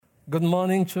Good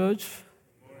morning, church.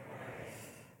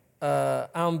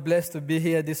 I'm blessed to be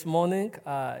here this morning.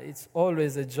 It's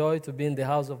always a joy to be in the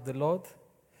house of the Lord.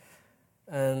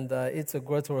 And it's a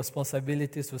great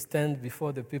responsibility to stand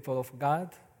before the people of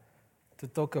God, to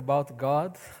talk about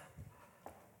God.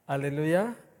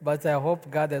 Hallelujah. But I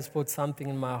hope God has put something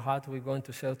in my heart we're going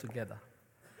to share together.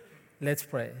 Let's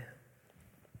pray.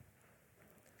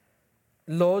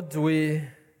 Lord, we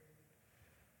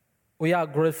are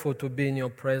grateful to be in your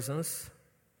presence.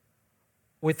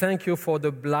 We thank you for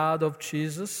the blood of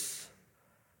Jesus,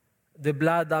 the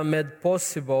blood that made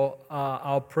possible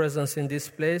our presence in this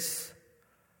place,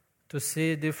 to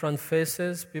see different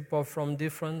faces, people from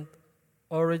different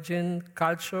origin,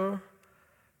 culture,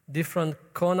 different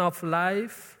corner of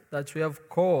life that we have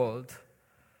called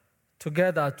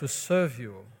together to serve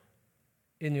you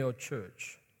in your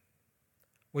church.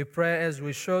 We pray as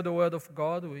we share the word of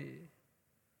God, we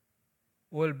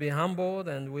will be humbled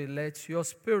and we let your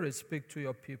spirit speak to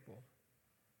your people.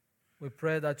 We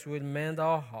pray that you will mend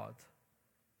our heart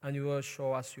and you will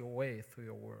show us your way through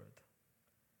your word.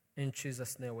 In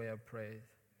Jesus' name we have prayed.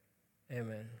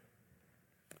 Amen.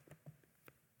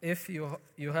 If you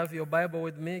have your Bible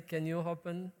with me, can you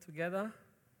open together?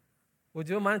 Would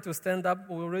you mind to stand up?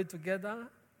 We'll read together.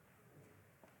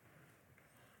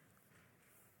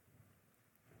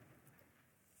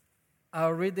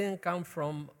 Our reading comes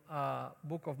from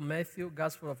book of Matthew,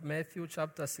 Gospel of Matthew,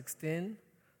 chapter 16,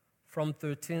 from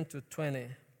 13 to 20.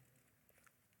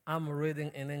 I'm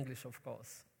reading in English, of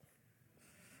course.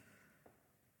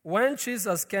 When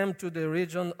Jesus came to the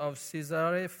region of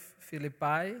Caesarea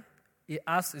Philippi, he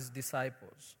asked his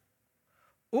disciples,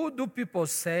 "Who do people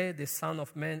say the Son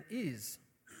of Man is?"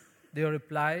 They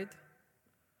replied,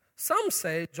 "Some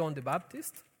say John the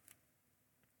Baptist,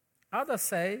 others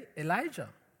say Elijah,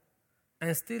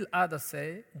 and still others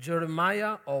say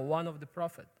Jeremiah or one of the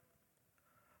prophets."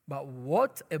 "But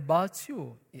what about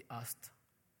you?" he asked.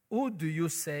 "Who do you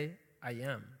say I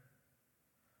am?"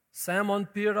 Simon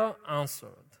Peter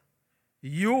answered,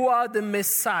 "You are the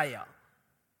Messiah,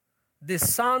 the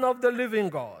Son of the living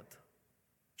God."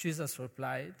 Jesus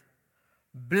replied,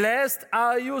 "Blessed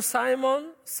are you,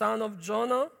 Simon, son of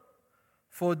Jonah,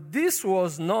 for this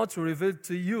was not revealed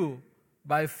to you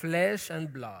by flesh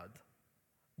and blood,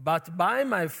 but by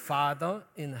my Father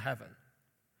in heaven.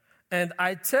 And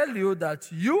I tell you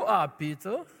that you are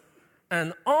Peter,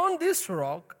 and on this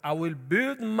rock I will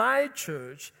build my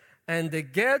church, and the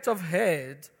gate of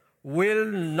hell will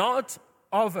not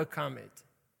overcome it.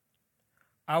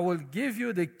 I will give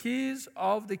you the keys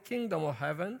of the kingdom of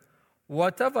heaven.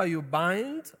 Whatever you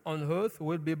bind on earth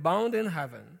will be bound in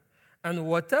heaven, and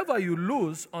whatever you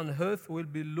loose on earth will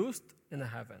be loosed in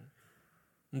heaven."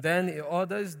 Then he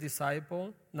ordered his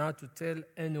disciples not to tell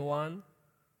anyone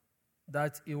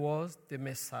that he was the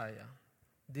Messiah.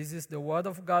 This is the word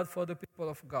of God for the people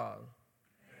of God.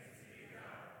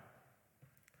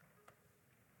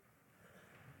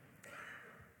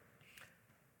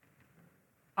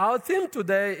 Our theme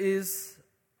today is,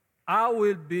 "I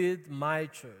will build my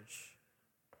church."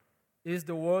 Is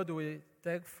the word we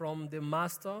take from the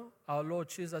Master, our Lord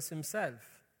Jesus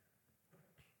himself.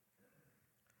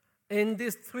 In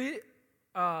these three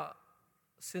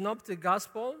synoptic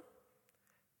gospels,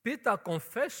 Peter's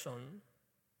confession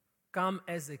comes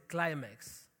as a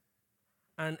climax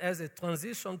and as a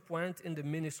transition point in the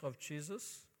ministry of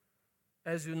Jesus.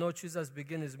 As you know, Jesus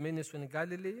began his ministry in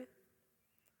Galilee.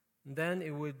 Then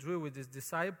he withdrew with his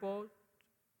disciples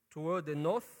toward the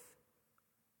north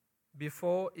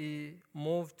before he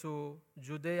moved to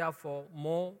Judea for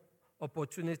more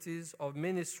opportunities of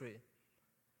ministry.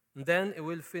 Then he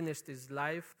will finish his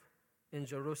life in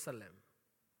Jerusalem.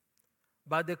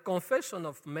 But the confession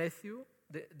of Matthew,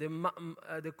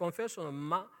 the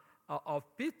confession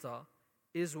of Peter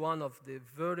is one of the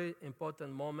very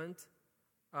important moments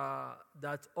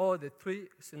that all the three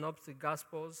synoptic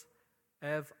gospels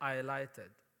have highlighted.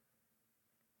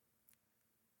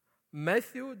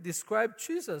 Matthew described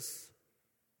Jesus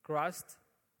Christ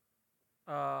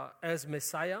as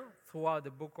Messiah throughout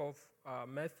the book of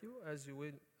Matthew, as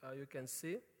you can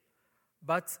see.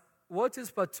 But what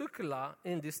is particular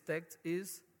in this text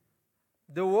is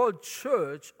the word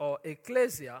church or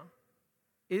ecclesia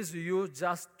is used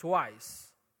just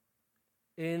twice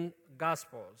in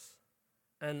Gospels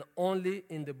and only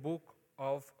in the book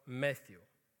of Matthew.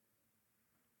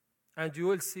 And you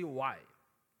will see why.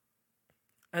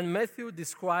 And Matthew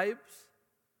describes,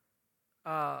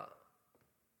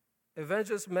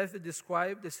 Evangelist Matthew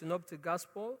described the synoptic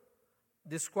gospel,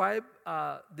 describe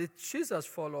the Jesus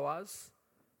followers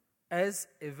as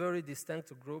a very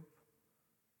distinct group,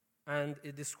 and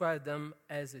he described them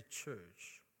as a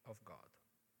church. of God.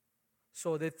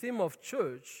 So the theme of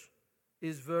church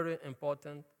is very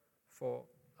important for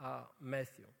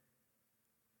Matthew.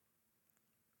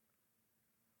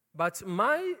 But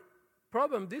my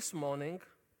problem this morning,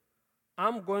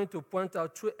 I'm going to point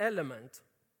out two elements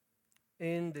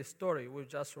in the story we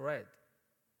just read.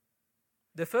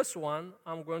 The first one,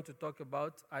 I'm going to talk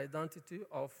about identity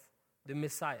of the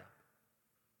Messiah.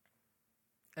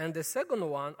 And the second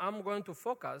one, I'm going to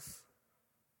focus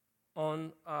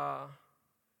on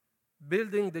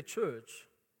building the church,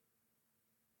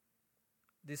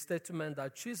 the statement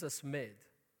that Jesus made,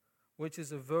 which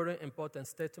is a very important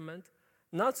statement,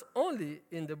 not only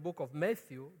in the book of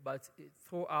Matthew, but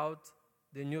throughout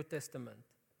the New Testament.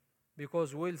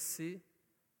 Because we'll see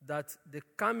that the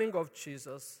coming of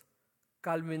Jesus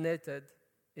culminated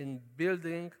in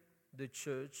building the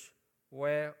church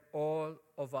where all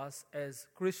of us as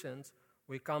Christians,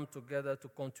 we come together to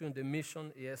continue the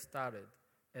mission he has started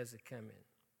as he came in.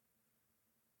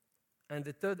 And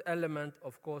the third element,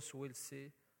 of course, we'll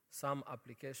see some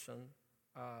application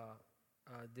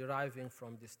deriving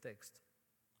from this text.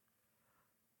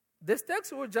 This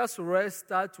text we just read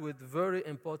starts with very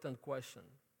important question.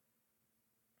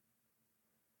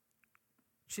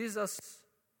 Jesus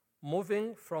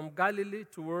moving from Galilee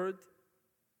toward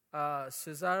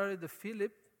Caesarea de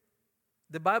Philip,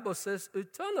 the Bible says he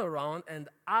turned around and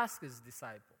asked his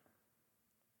disciples,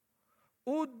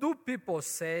 "Who do people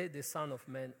say the Son of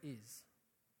Man is?"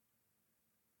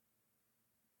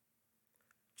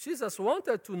 Jesus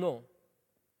wanted to know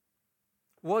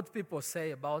what people say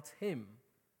about him.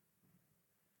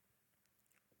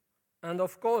 And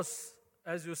of course,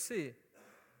 as you see,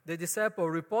 the disciple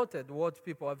reported what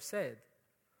people have said.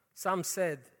 Some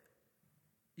said,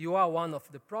 "You are one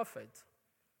of the prophets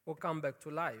who come back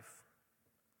to life."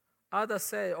 Others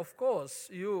say, "Of course,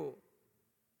 you."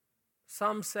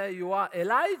 Some say, "You are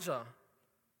Elijah."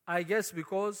 I guess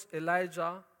because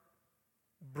Elijah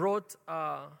brought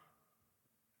a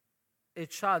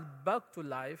child back to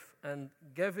life and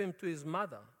gave him to his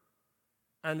mother.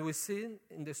 And we see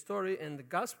in the story in the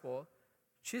gospel,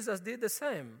 Jesus did the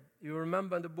same. You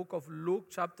remember in the book of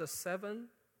Luke, chapter 7,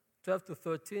 12 to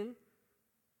 13,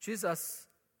 Jesus,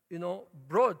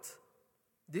 brought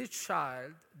this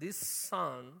child, this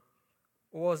son,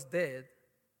 who was dead,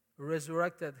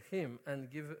 resurrected him and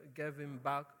gave him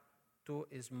back to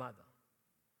his mother.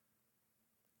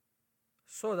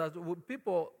 So that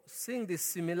people seeing these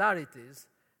similarities,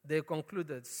 they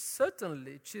concluded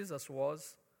certainly Jesus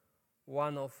was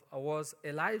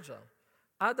Elijah.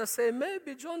 Others say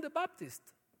maybe John the Baptist.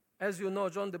 As you know,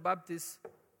 John the Baptist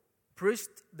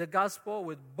preached the gospel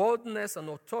with boldness and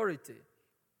authority.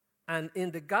 And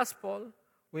in the gospel,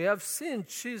 we have seen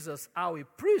Jesus, how he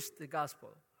preached the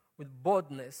gospel with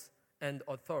boldness and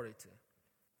authority.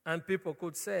 And people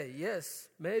could say, yes,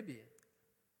 maybe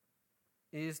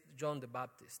is John the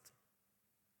Baptist.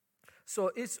 So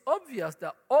it's obvious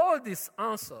that all these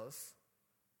answers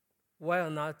were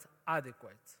not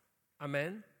adequate.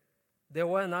 Amen? They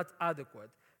were not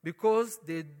adequate because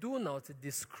they do not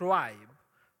describe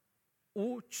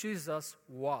who Jesus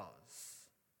was.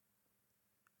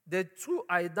 The true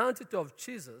identity of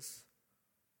Jesus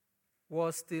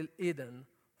was still hidden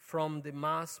from the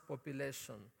mass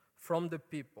population, from the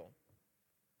people.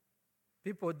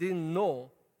 People didn't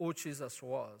know who Jesus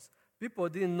was. People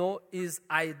didn't know his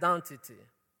identity.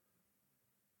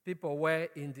 People were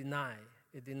in denial.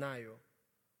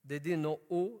 They didn't know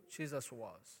who Jesus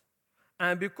was.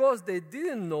 And because they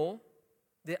didn't know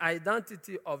the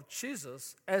identity of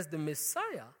Jesus as the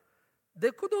Messiah,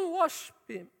 they couldn't worship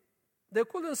him. They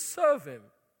couldn't serve him.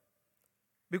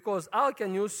 Because how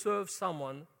can you serve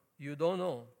someone you don't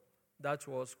know? That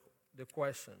was the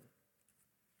question.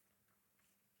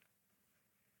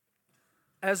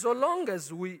 As long as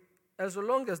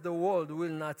the world will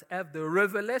not have the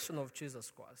revelation of Jesus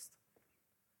Christ,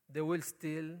 they will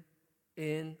still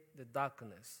in the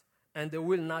darkness, and they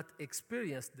will not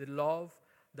experience the love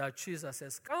that Jesus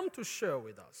has come to share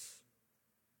with us.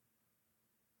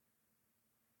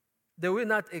 They will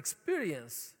not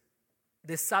experience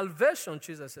the salvation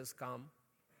Jesus has come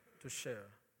to share.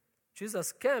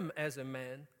 Jesus came as a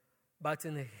man, but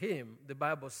in him, the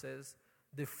Bible says,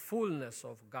 the fullness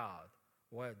of God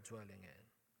were dwelling in.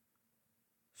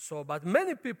 So, but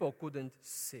many people couldn't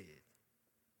see it.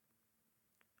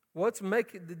 What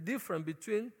makes the difference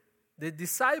between the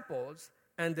disciples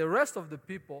and the rest of the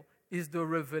people is the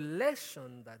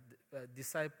revelation that the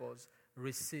disciples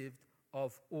received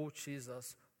of who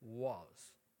Jesus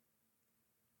was.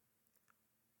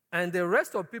 And the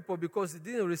rest of people, because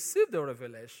they didn't receive the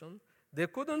revelation, they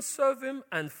couldn't serve him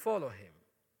and follow him.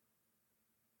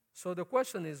 So the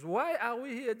question is, why are we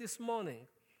here this morning?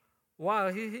 Why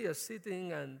are we here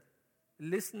sitting and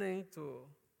listening to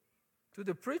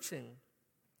the preaching?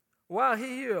 Why are we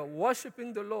here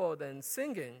worshiping the Lord and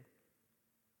singing?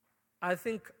 I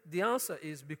think the answer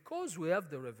is because we have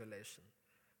the revelation.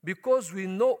 Because we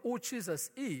know who Jesus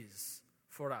is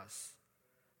for us.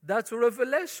 That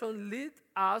revelation leads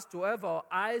us to have our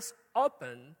eyes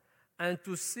open and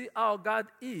to see how God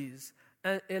is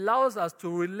and allows us to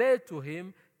relate to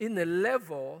Him in a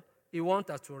level He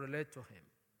wants us to relate to Him.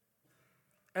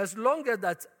 As long as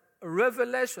that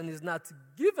revelation is not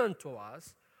given to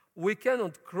us, we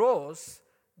cannot cross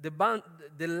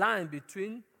the line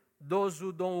between those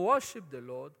who don't worship the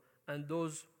Lord and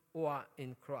those who are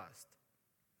in Christ.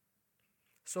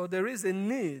 So there is a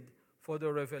need for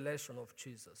the revelation of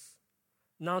Jesus,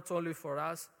 not only for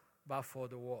us, but for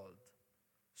the world.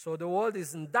 So the world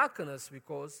is in darkness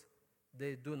because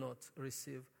they do not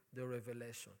receive the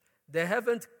revelation. They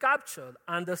haven't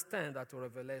understand that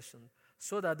revelation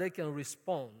so that they can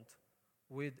respond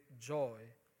with joy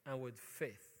and with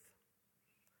faith.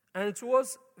 And it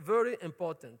was very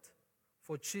important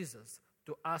for Jesus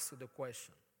to ask the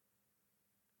question.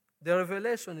 The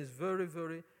revelation is very,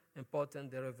 very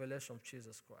important, the revelation of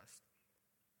Jesus Christ.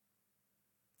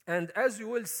 And as you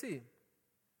will see,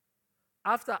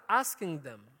 after asking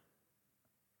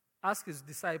his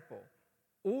disciple,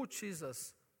 who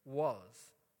Jesus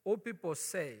was, who people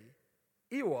say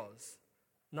he was,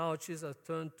 now Jesus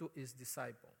turned to his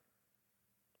disciple.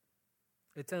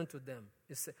 He turned to them.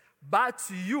 He said, but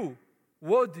you,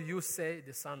 what do you say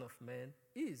the Son of Man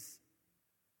is?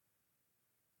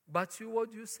 But you,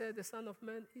 what do you say the Son of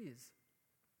Man is?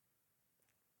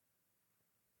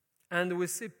 And we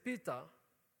see Peter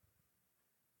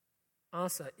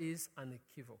answer is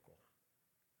unequivocal.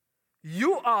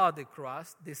 You are the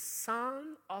Christ, the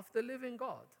Son of the living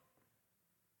God.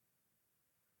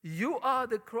 You are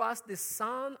the Christ, the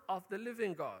Son of the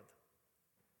living God.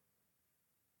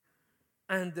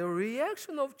 And the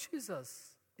reaction of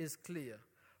Jesus is clear.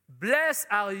 Blessed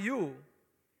are you,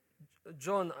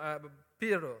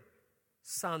 Peter,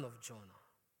 son of Jonah.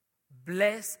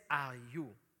 Blessed are you.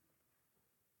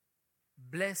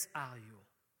 Blessed are you.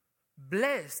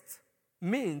 Blessed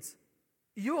means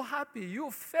you're happy,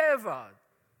 you're favored,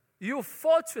 you're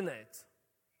fortunate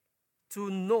to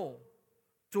know,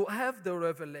 to have the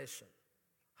revelation.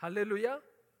 Hallelujah.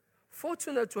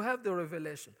 Fortunate to have the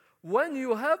revelation. When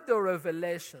you have the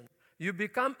revelation, you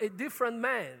become a different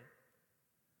man.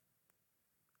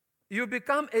 You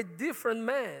become a different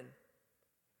man.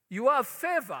 You are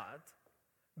favored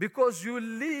because you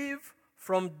live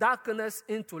from darkness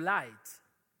into light.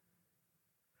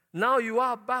 Now you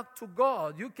are back to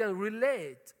God. You can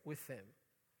relate with Him.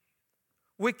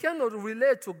 We cannot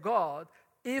relate to God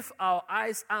if our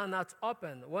eyes are not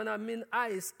open. When I mean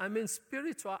eyes, I mean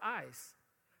spiritual eyes.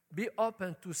 Be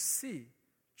open to see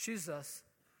Jesus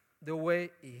the way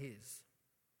He is.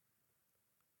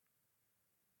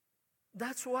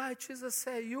 That's why Jesus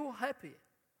said, you're happy.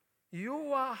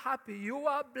 You are happy. You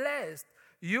are blessed.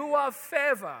 You are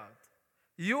favored.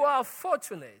 You are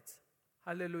fortunate.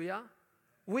 Hallelujah.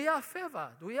 We are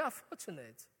favored. We are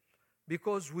fortunate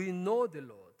because we know the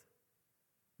Lord.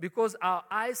 Because our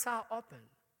eyes are open.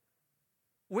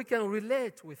 We can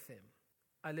relate with Him.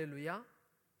 Hallelujah.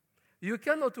 You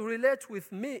cannot relate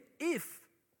with me if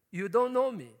you don't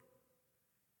know me.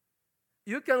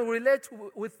 You can relate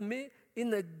with me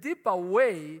in a deeper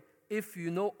way if you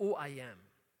know who I am.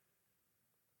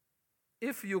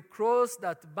 If you cross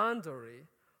that boundary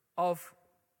of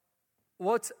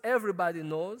what everybody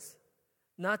knows,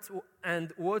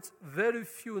 and what very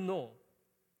few know.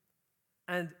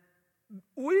 And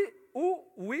we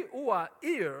who are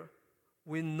here,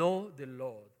 we know the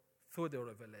Lord through the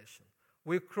revelation.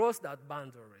 We cross that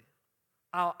boundary.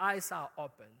 Our eyes are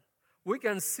open. We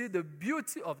can see the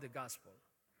beauty of the gospel.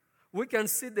 We can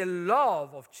see the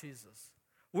love of Jesus.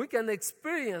 We can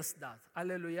experience that.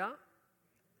 Hallelujah.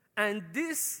 And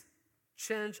this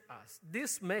changes us.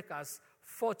 This makes us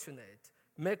fortunate,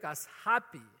 make us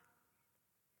happy.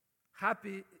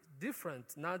 Happy, different,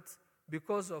 not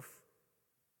because of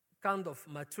kind of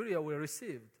material we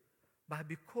received, but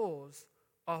because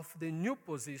of the new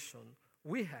position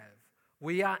we have.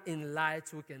 We are in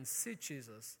light, we can see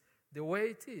Jesus the way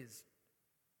it is.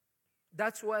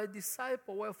 That's why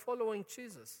disciples were following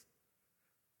Jesus.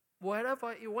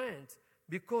 Wherever He went,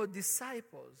 because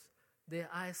disciples, their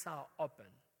eyes are open.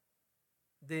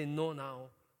 They know now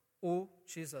who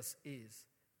Jesus is.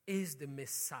 He is the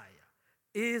Messiah.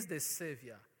 He is the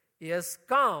Savior. He has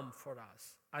come for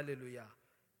us. Hallelujah.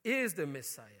 He is the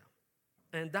Messiah.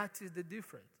 And that is the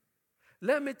difference.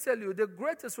 Let me tell you, the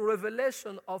greatest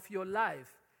revelation of your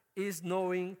life is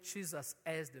knowing Jesus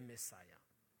as the Messiah.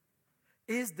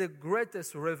 Is the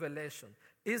greatest revelation,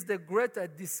 is the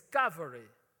greatest discovery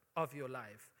of your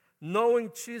life,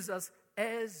 knowing Jesus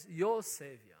as your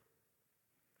Savior.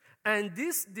 And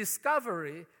this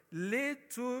discovery leads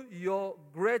to your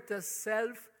greatest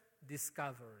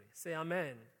self-discovery. Say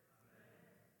amen.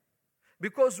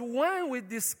 Because when we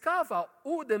discover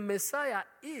who the Messiah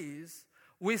is,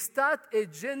 we start a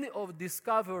journey of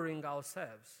discovering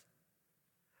ourselves.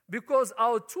 Because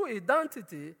our true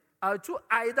identity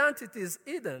is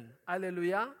hidden.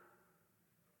 Hallelujah.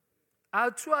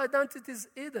 Our true identity is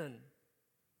hidden.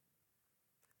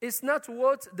 It's not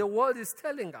what the world is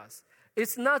telling us.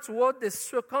 It's not what the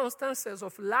circumstances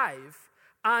of life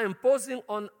are imposing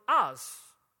on us.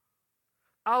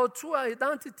 Our true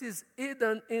identity is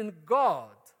hidden in God.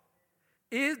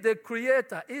 He is the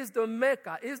creator, He is the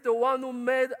maker, He is the one who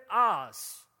made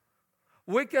us.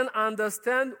 We can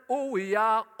understand who we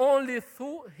are only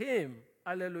through Him.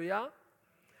 Hallelujah.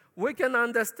 We can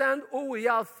understand who we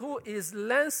are through His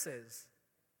lenses,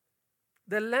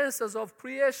 the lenses of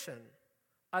creation.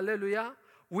 Hallelujah.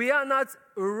 We are not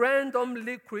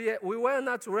randomly created. We were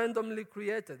not randomly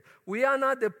created. We are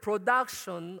not the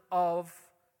production of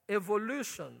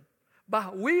evolution,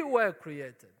 but we were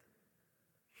created.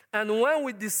 And when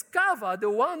we discover the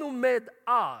one who made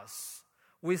us,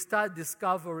 we start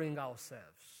discovering ourselves.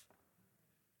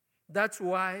 That's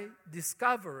why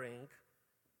discovering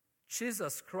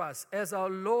Jesus Christ as our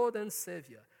Lord and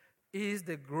Savior is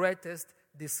the greatest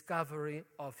discovery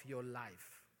of your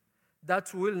life.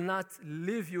 That will not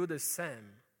leave you the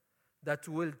same. That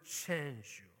will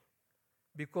change you.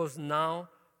 Because now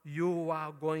you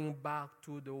are going back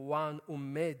to the one who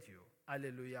made you.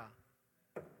 Hallelujah.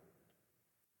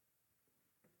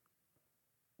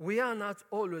 We are not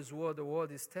always what the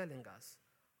world is telling us.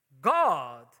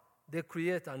 God, the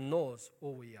Creator, knows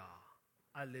who we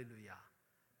are. Hallelujah.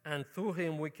 And through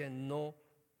Him we can know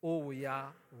who we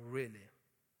are really.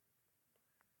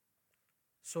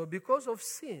 So because of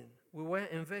sin, we were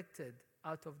evicted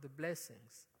out of the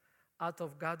blessings, out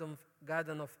of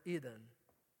Garden of Eden.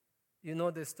 You know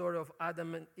the story of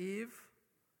Adam and Eve,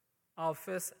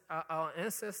 our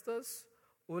ancestors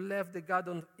who left the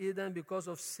Garden of Eden because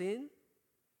of sin.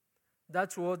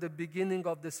 That was the beginning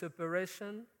of the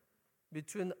separation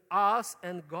between us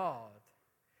and God.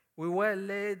 We were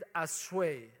led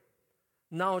astray.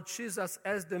 Now Jesus,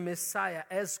 as the Messiah,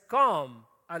 has come,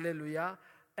 hallelujah,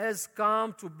 has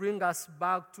come to bring us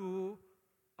back to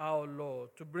our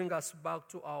Lord, to bring us back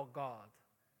to our God,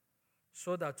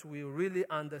 so that we really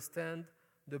understand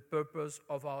the purpose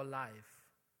of our life.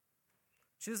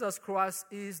 Jesus Christ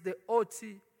is the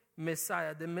OT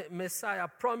Messiah, the Messiah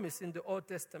promised in the Old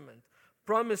Testament,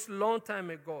 promised long time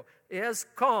ago. He has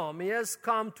come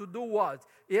to do what?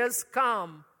 He has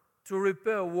come to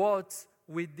repair what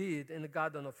we did in the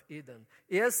Garden of Eden.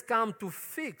 He has come to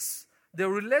fix the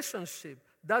relationship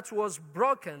that was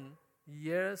broken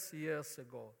years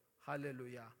ago.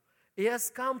 Hallelujah. He has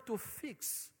come to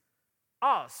fix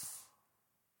us,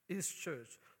 His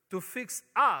church, to fix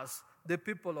us, the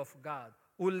people of God,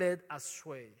 who led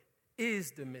astray. He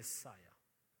is the Messiah.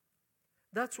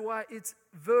 That's why it's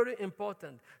very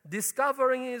important.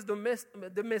 Discovering is the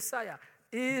Messiah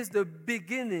is the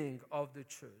beginning of the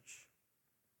church.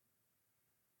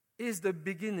 Is the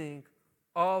beginning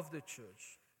of the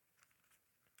church.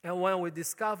 And when we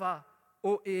discover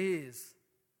who He is,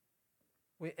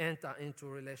 we enter into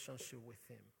relationship with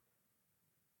Him.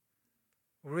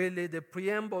 Really, the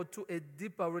preamble to a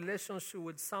deeper relationship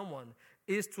with someone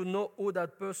is to know who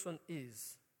that person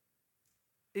is.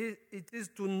 It is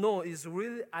to know his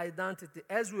real identity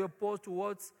as we oppose to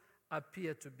what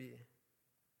appear to be.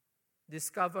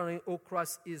 Discovering who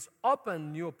Christ is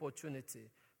open new opportunity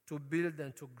to build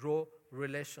and to grow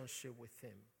relationship with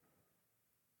Him.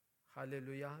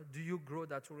 Hallelujah. Do you grow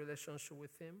that relationship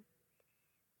with Him?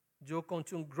 Do you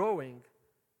continue growing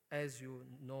as you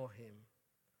know Him,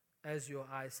 as your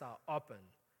eyes are open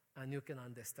and you can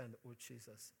understand who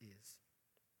Jesus is?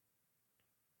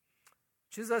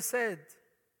 Jesus said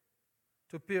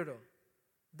to Peter,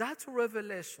 that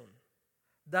revelation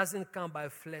doesn't come by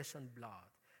flesh and blood.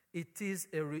 It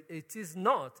is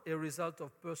not a result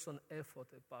of personal effort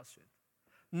and pursuit.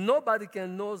 Nobody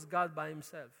can know God by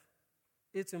himself.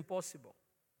 It's impossible.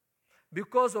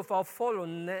 Because of our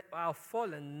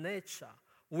fallen nature,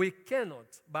 we cannot,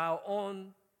 by our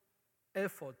own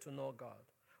effort, to know God.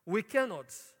 We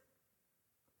cannot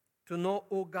to know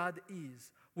who God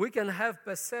is. We can have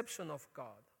perception of God.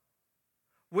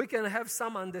 We can have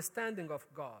some understanding of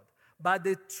God. but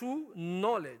the true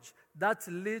knowledge that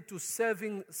leads to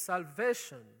saving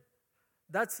salvation.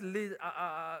 That's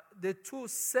the true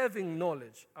saving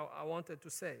knowledge, I wanted to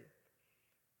say.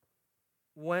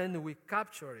 When we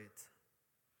capture it,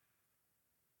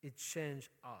 it changes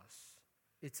us.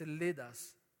 It leads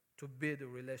us to build a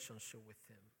relationship with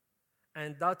Him.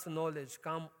 And that knowledge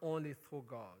comes only through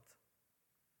God.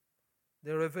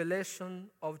 The revelation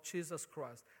of Jesus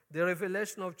Christ. The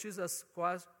revelation of Jesus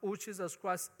Christ, who Jesus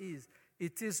Christ is,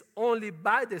 it is only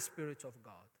by the Spirit of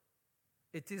God.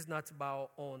 It is not by our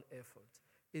own effort.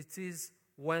 It is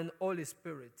when Holy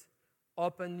Spirit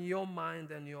opens your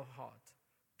mind and your heart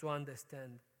to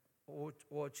understand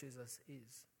what Jesus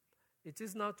is. It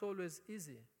is not always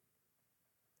easy.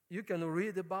 You can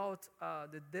read about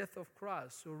the death of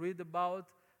Christ. You read about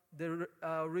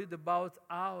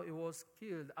how He was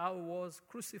killed, how He was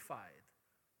crucified.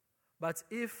 But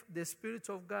if the Spirit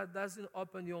of God doesn't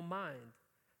open your mind,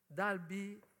 that'll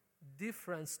be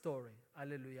different story.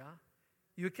 Hallelujah.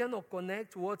 You cannot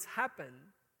connect what's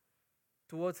happened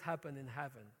to what's happened in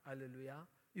heaven. Hallelujah.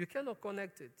 You cannot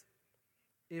connect it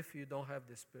if you don't have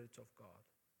the Spirit of God.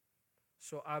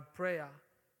 So our prayer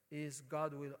is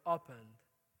God will open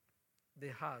the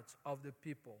hearts of the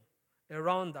people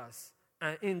around us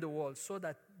and in the world so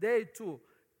that they too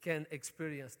can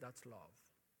experience that love.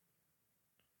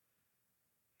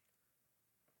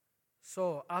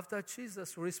 So after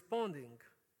Jesus responding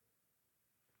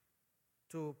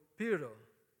to Peter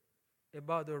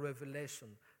about the revelation,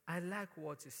 I like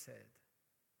what he said.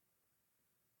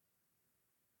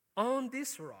 On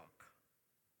this rock,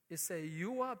 he said,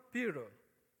 you are Peter.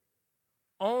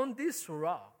 On this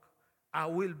rock, I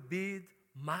will build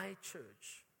my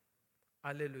church.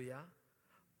 Hallelujah.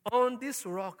 On this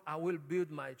rock, I will build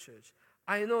my church.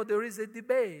 I know there is a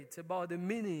debate about the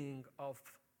meaning of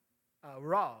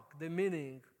rock, the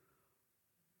meaning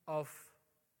of,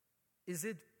 is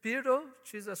it Peter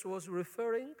Jesus was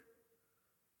referring?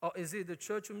 Or is it the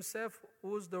church himself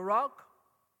who's the rock?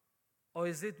 Or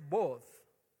is it both?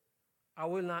 I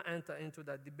will not enter into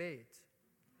that debate.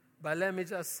 But let me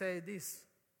just say this.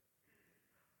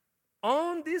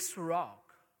 On this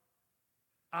rock,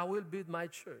 I will build my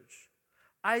church.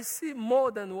 I see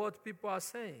more than what people are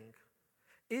saying.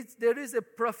 There is a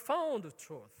profound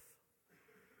truth.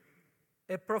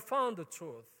 A profound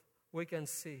truth we can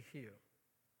see here.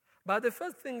 But the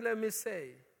first thing, let me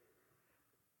say,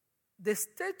 the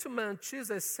statement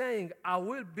Jesus is saying, I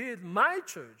will build my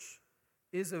church,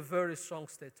 is a very strong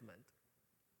statement.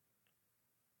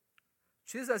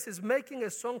 Jesus is making a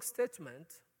strong statement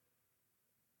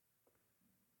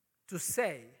to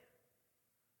say,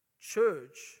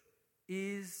 church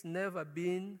is never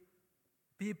been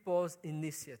people's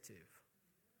initiative.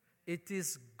 It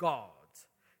is God.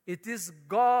 It is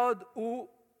God who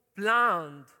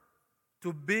planned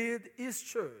to build His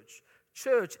church.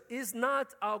 Church is not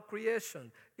our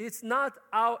creation. It's not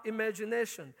our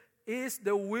imagination. It's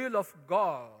the will of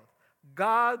God.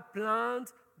 God planned,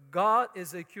 God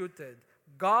executed.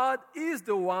 God is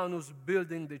the one who's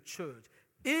building the church.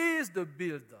 He is the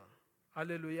builder.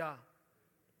 Hallelujah.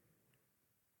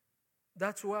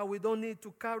 That's why we don't need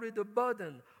to carry the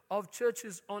burden of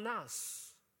churches on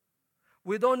us.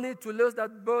 We don't need to let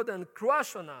that burden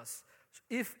crush on us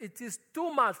if it is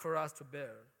too much for us to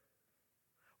bear.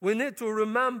 We need to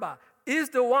remember, He's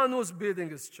the one who's building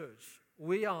His church.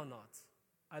 We are not.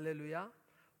 Hallelujah.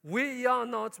 We are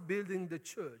not building the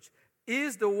church.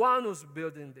 He's the one who's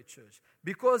building the church.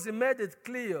 Because He made it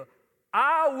clear,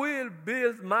 I will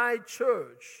build my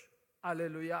church.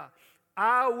 Hallelujah.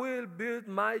 I will build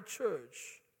my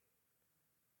church.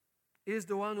 He's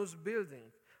the one who's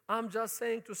building. I'm just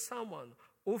saying to someone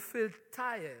who feels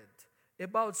tired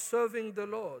about serving the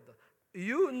Lord.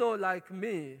 You know, like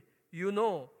me, you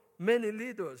know, many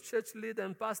leaders, church leaders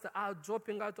and pastors are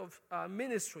dropping out of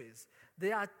ministries.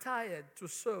 They are tired to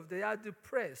serve. They are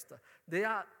depressed.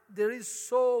 There is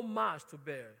so much to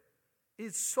bear.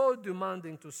 It's so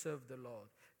demanding to serve the Lord.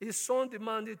 It's so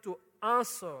demanding to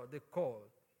answer the call.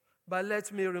 But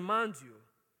let me remind you,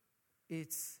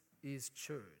 it's His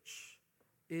church.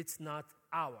 It's not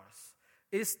ours.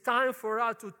 It's time for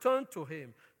us to turn to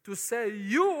Him, to say,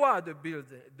 you are the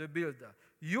builder.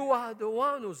 You are the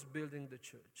one who's building the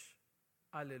church.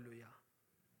 Hallelujah.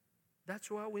 That's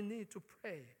why we need to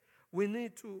pray. We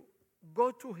need to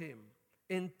go to Him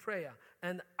in prayer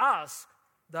and ask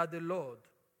that the Lord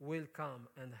will come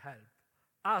and help.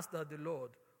 Ask that the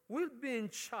Lord will be in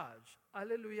charge.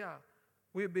 Hallelujah.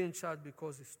 We'll be in charge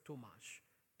because it's too much.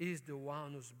 He's the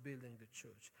one who's building the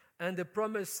church. And the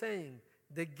promise saying,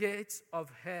 the gates of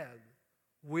hell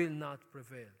will not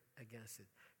prevail against it.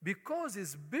 Because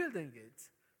He's building it,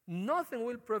 Nothing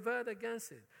will prevail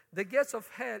against it. The gates of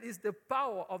hell is the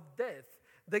power of death.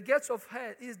 The gates of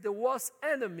hell is the worst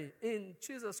enemy in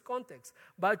Jesus' context.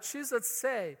 But Jesus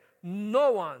said,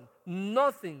 no one,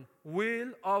 nothing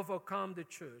will overcome the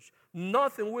church.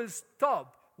 Nothing will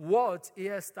stop what he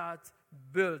has started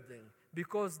building,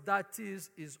 because that is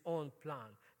his own plan,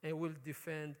 and will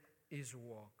defend his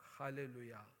work.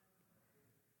 Hallelujah.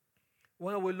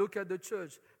 When we look at the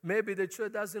church, maybe the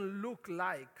church doesn't look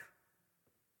like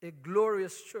a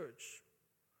glorious church.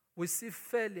 We see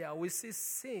failure, we see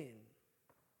sin.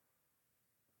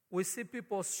 We see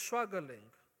people struggling.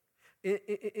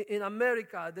 In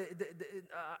America,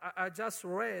 I just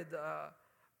read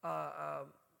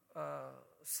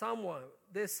someone,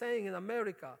 they're saying in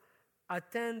America,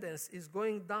 attendance is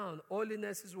going down,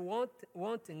 holiness is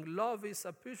wanting, love is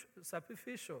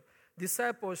superficial,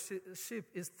 discipleship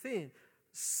is thin.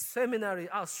 Seminary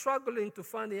are struggling to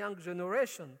find a young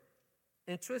generation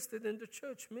interested in the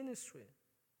church ministry.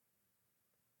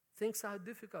 Things are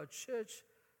difficult. Church,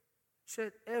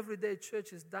 everyday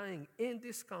church is dying in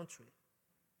this country.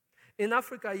 In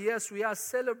Africa, yes, we are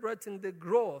celebrating the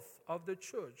growth of the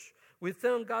church. We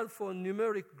thank God for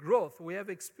numeric growth we have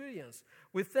experienced.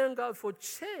 We thank God for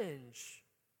change.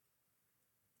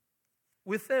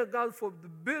 We thank God for the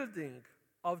building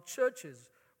of churches.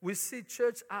 We see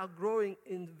churches are growing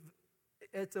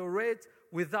at a rate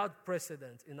without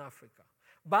precedent in Africa.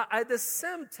 But at the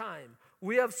same time,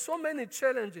 we have so many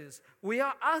challenges. We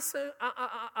are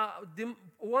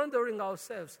wondering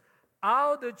ourselves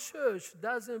how the church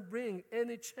doesn't bring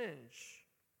any change.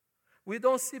 We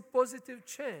don't see positive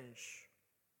change.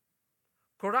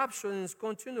 Corruption is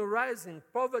continue rising.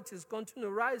 Poverty is continue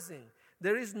rising.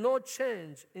 There is no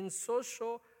change in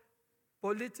social,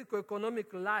 political,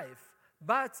 economic life.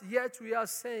 But yet we are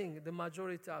saying the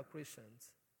majority are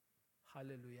Christians.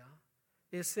 Hallelujah.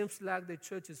 It seems like the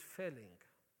church is failing.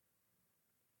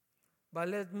 But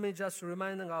let me just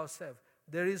remind ourselves,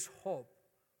 there is hope.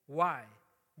 Why?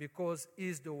 Because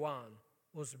he's the one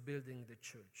who's building the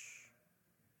church.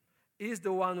 He's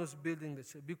the one who's building the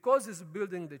church. Because he's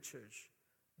building the church,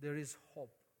 there is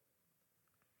hope.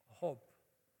 Hope.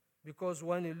 Because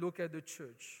when you look at the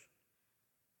church,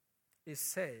 it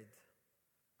said,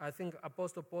 I think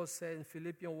Apostle Paul said in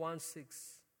Philippians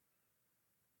 1:6,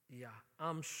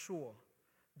 I'm sure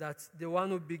that the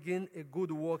one who begins a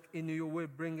good work in you will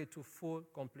bring it to full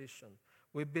completion.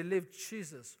 We believe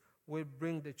Jesus will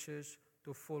bring the church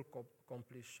to full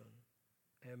completion.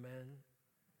 Amen.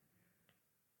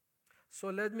 So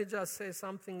let me just say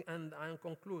something and I'll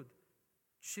conclude.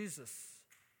 Jesus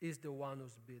is the one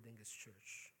who's building his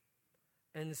church.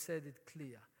 And he said it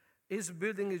clear. He's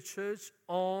building his church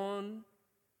on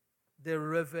the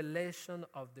revelation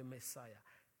of the Messiah.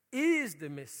 He is the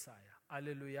Messiah.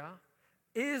 Hallelujah.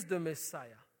 He is the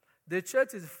Messiah. The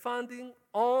church is founding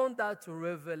on that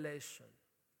revelation.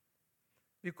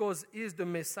 Because he is the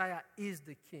Messiah, he is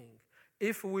the King.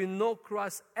 If we know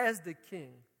Christ as the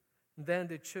King, then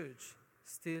the church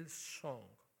still strong.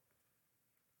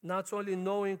 Not only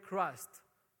knowing Christ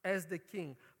as the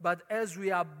King, but as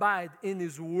we abide in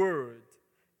his word,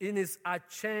 in his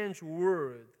unchanged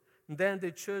word, then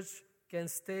the church can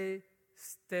stay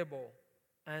stable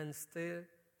and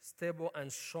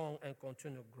strong and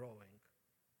continue growing.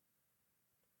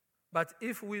 But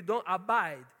if we don't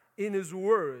abide in his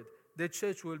word, the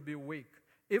church will be weak.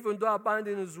 If we don't abide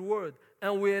in his word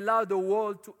and we allow the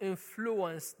world to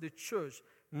influence the church,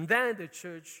 then the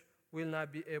church will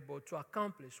not be able to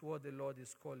accomplish what the Lord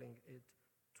is calling it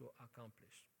to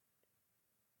accomplish.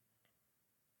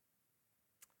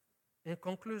 In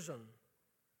conclusion,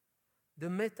 the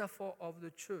metaphor of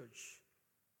the church,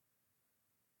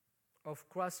 of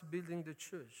Christ building the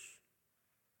church,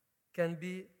 can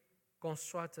be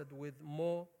constructed with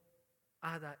more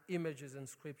other images in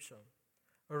Scripture.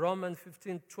 Romans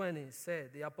 15:20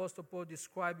 said, the Apostle Paul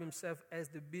described himself as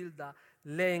the builder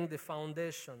laying the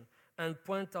foundation and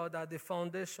point out that the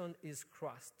foundation is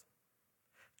Christ.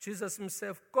 Jesus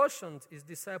himself cautioned his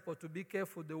disciples to be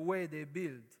careful the way they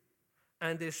build,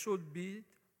 and they should build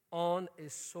on a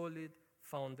solid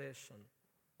foundation,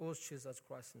 who's Jesus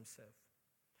Christ himself.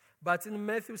 But in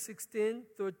Matthew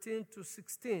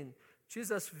 16:13-16,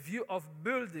 Jesus' view of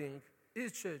building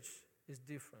his church is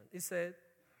different. He said,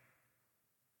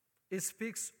 he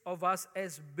speaks of us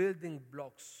as building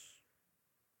blocks,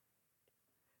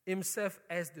 himself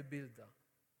as the builder.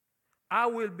 I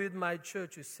will build my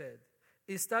church, he said.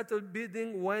 He started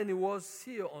building when he was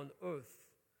here on earth,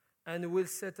 and he will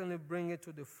certainly bring it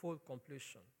to the full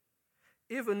completion.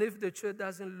 Even if the church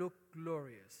doesn't look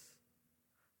glorious,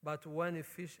 but when he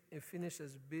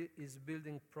finishes his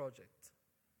building project,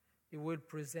 he will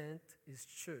present his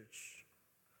church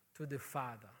to the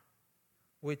Father,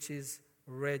 which is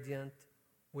radiant,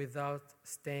 without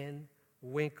stain,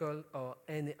 wrinkle, or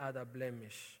any other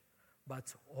blemish,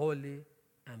 but holy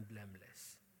and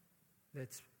blameless.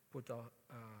 Let's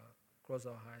close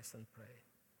our eyes and pray.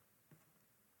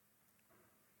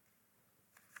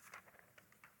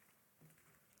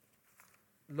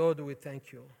 Lord, we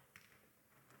thank you.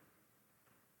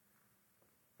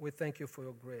 We thank you for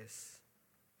your grace.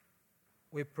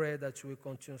 We pray that you will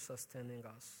continue sustaining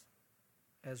us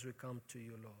as we come to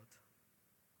you, Lord.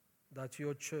 That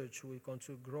your church will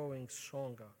continue growing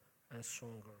stronger and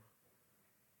stronger.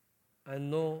 And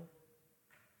no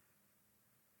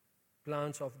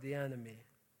plans of the enemy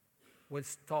will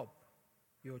stop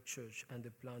your church and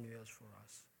the plan you have for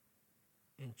us.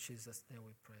 In Jesus' name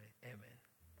we pray. Amen.